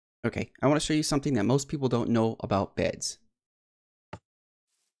Okay, I want to show you something that most people don't know about beds.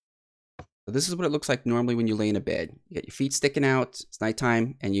 So this is what it looks like normally when you lay in a bed. You got your feet sticking out, it's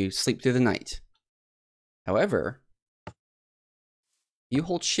nighttime, and you sleep through the night. However, you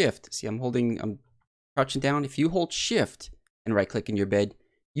hold shift. See, I'm crouching down. If you hold shift and right click in your bed,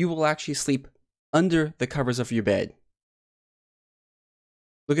 you will actually sleep under the covers of your bed.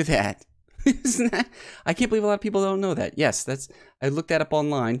 Look at that. Isn't that? I can't believe a lot of people don't know that. Yes, I looked that up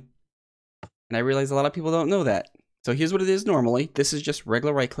online and I realized a lot of people don't know that. So here's what it is normally. This is just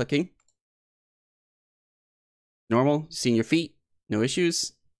regular right clicking. Normal, seeing your feet, no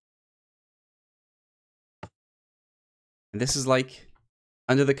issues. And this is like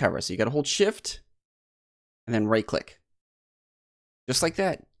under the cover. So you got to hold shift and then right click. Just like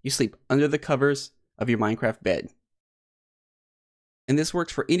that, you sleep under the covers of your Minecraft bed. And this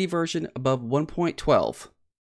works for any version above 1.12.